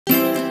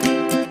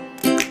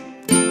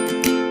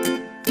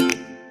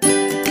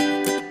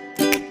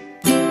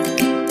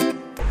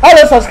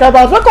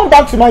subscribers, welcome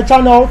back to my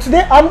channel.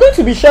 Today I'm going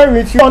to be sharing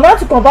with you on how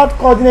to convert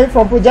coordinate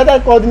from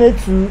projected coordinate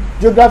to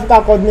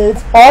geographical coordinate,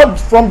 or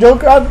from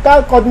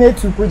geographical coordinate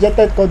to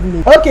projected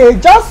coordinate. Okay,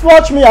 just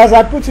watch me as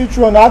I put you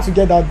through on how to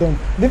get that done.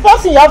 The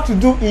first thing you have to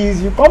do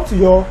is you come to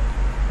your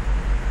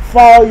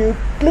file, you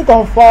click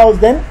on files,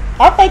 then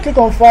after you click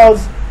on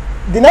files,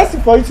 the next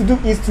thing for you to do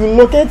is to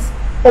locate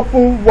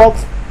open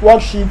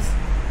worksheet.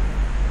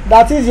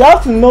 That is, you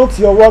have to note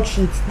your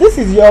worksheet. This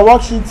is your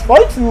worksheet. For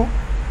you to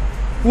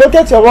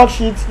locate your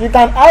worksheet, you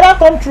can either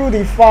come through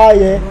the file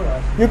here,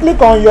 you click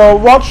on your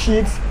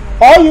worksheet,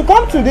 or you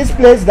come to this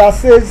place that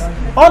says,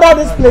 under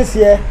this place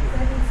here,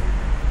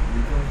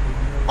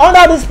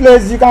 under this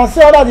place you can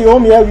see under the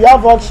home here we have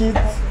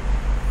worksheets.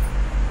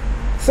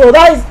 So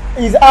that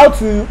is how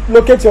to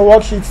locate your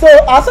worksheet. So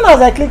as soon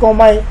as I click on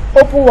my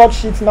open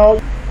worksheet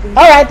now,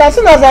 alright, as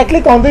soon as I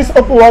click on this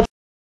open worksheet,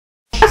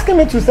 it's asking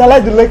me to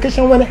select the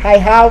location when I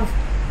have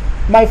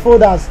my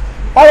folders.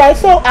 Alright,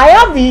 so I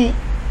have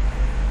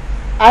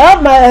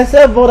my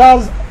Excel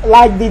folders,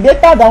 like the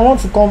data that I want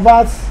to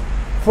convert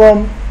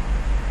from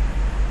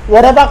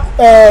whatever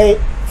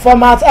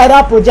format,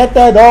 either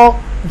projected or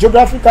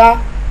geographical.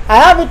 I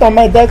have it on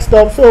my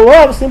desktop. So what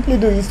I'll simply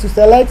do is to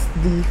select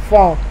the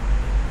file.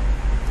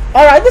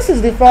 Alright, this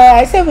is the file.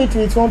 I save it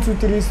with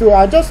 123, so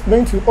I'm just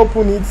going to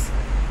open it.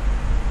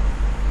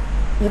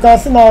 You can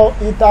see now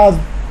it has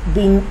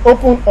been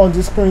opened on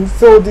the screen.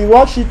 So the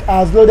worksheet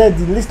has loaded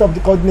the list of the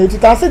coordinates. You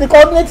can see the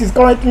coordinate is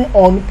currently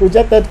on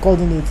projected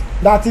coordinate,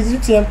 that is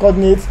UTM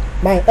coordinates,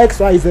 my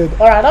XYZ.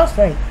 Alright, that's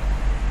fine.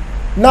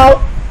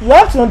 Now you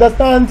have to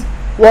understand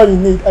what you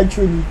need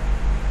actually.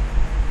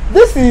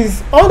 This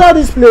is under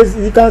this place,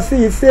 you can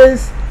see it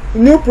says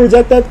new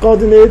projected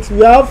coordinates.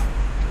 We have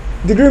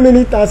degree,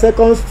 minute and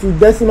seconds to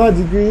decimal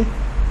degree.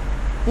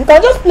 You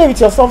can just play with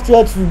your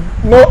software to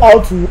know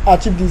how to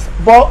achieve this,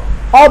 but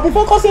I'll be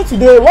focusing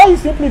today. What you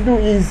simply do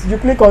is you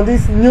click on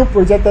this new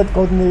projected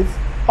coordinates.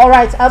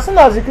 Alright, as soon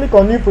as you click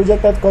on new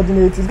projected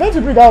coordinates, it's going to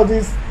bring out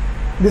this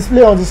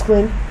display on the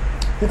screen.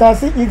 You can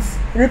see it's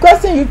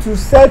requesting you to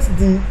set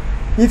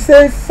it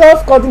says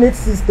source coordinate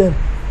system.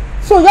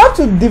 So you have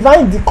to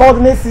define the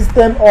coordinate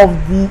system of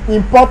the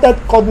imported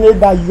coordinate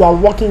that you are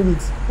working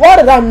with. What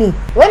does that mean?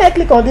 When I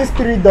click on these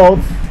three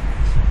dots,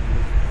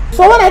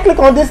 so when I click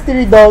on these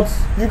three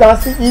dots, you can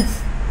see it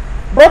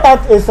brought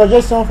out a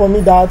suggestion for me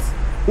that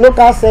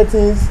local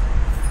settings,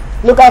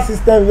 local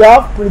system, we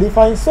have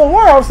predefined. So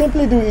what I'll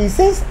simply do is,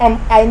 since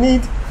I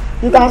need,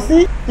 you can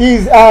see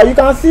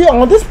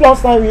on this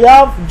plus sign we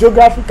have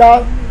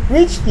geographical,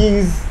 which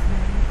is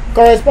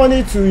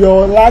corresponding to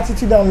your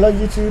latitude and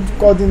longitude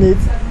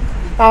coordinates,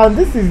 and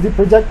this is the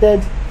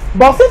projected.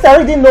 But since I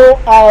already know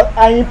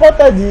I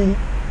imported the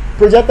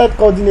projected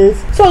coordinates,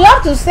 so you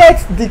have to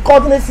set the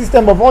coordinate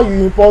system of all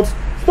you import.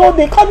 So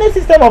the coordinate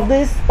system of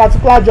this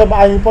particular job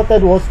I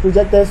imported was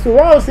projected. So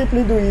what I'll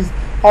simply do is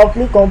I'll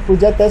click on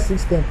projected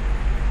system.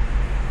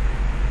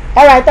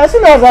 Alright, as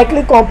soon as I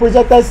click on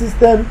projected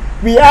system,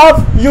 we have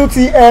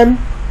UTM,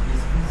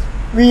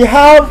 we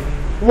have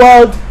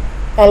world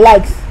and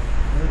likes.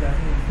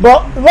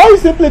 But what you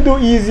simply do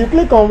is you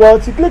click on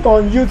what? You click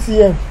on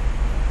UTM.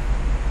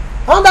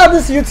 Under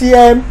this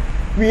UTM,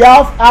 we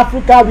have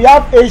Africa, we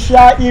have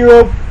Asia,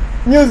 Europe,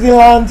 New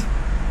Zealand,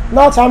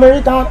 North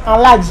American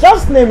and likes,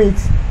 just name it.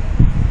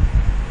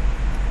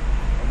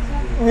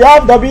 We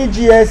have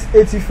WGS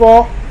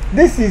 84.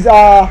 This is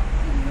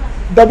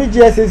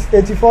WGS is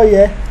 84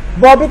 here.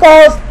 But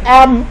because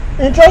I'm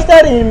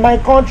interested in my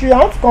country, I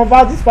want to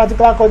convert this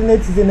particular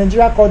coordinate to the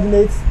Nigeria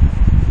coordinates.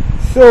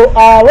 So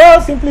what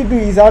I'll simply do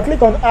is I'll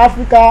click on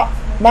Africa.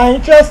 My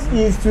interest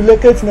is to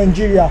locate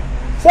Nigeria.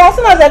 So as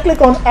soon as I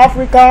click on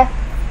Africa,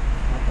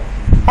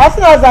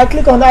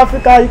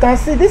 you can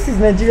see this is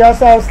Nigeria.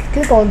 So I'll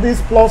click on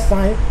this plus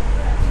sign.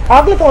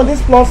 I'll click on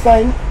this plus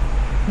sign.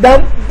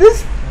 Then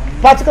this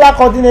particular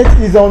coordinate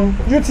is on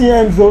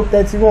UTM zone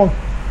 31.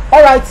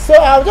 Alright, so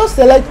I'll just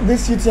select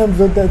this UTM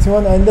zone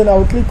 31 and then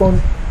I'll click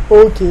on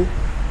OK.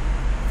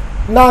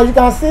 Now you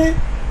can see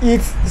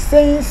it's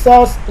saying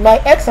source, my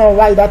X and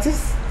Y, that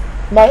is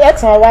my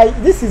X and Y.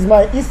 This is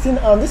my eastern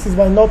and this is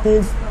my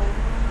northern.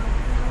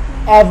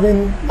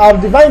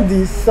 I've defined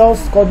the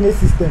source coordinate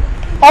system.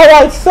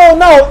 Alright, so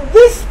now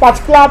this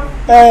particular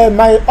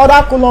my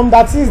other column,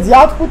 that is the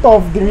output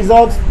of the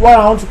results, what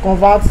I want to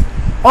convert.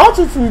 I want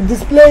you to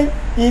display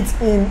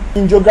it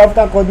in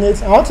geographical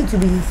coordinates. I want it to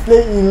be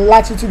displayed in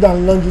latitude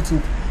and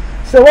longitude.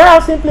 So what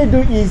I'll simply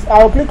do is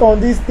I'll click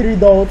on these three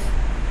dots,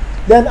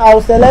 then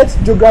I'll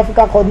select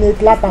geographical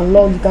coordinate, lat and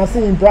long, you can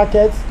see in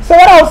brackets. So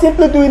what I'll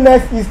simply do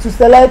next is to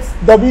select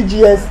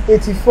WGS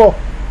 84.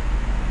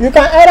 You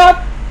can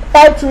either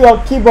type to your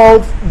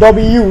keyboard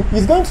W,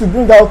 it's going to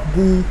bring out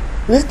the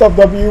list of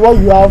W what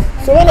you have.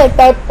 So when I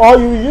type, or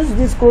you use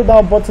these scroll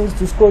down buttons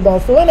to scroll down.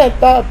 So when I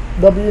type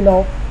W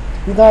now,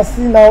 you can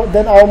see now,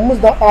 then I'll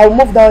move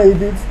down a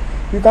bit.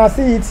 You can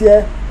see it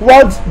here,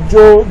 World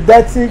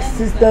Geodetic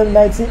System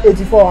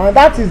 1984, and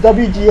that is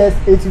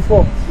WGS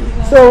 84.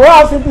 So what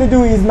I'll simply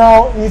do is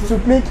now is to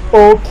click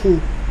OK.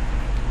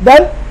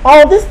 Then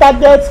on these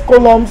target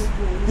columns,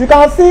 You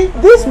can see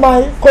this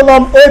my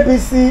column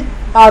ABC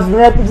has been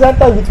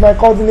represented with my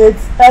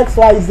coordinates x,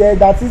 y, z,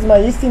 that is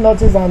my east,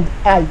 northeast and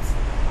height.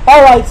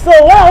 Alright, so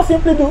what I'll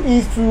simply do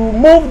is to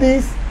move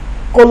this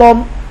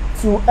column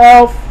to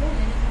F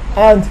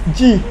and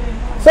G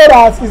so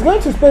that it's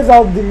going to space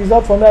out the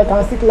result for me. I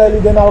can see clearly,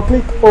 then I'll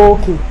click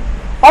OK.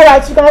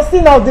 Alright, you can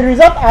see now the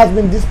result has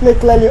been displayed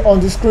clearly on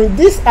the screen.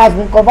 This has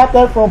been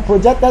converted from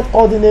projected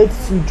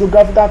coordinates to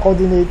geographical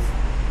coordinates,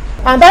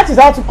 and that is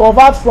how to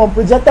convert from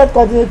projected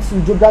coordinates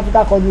to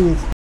geographical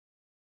coordinates.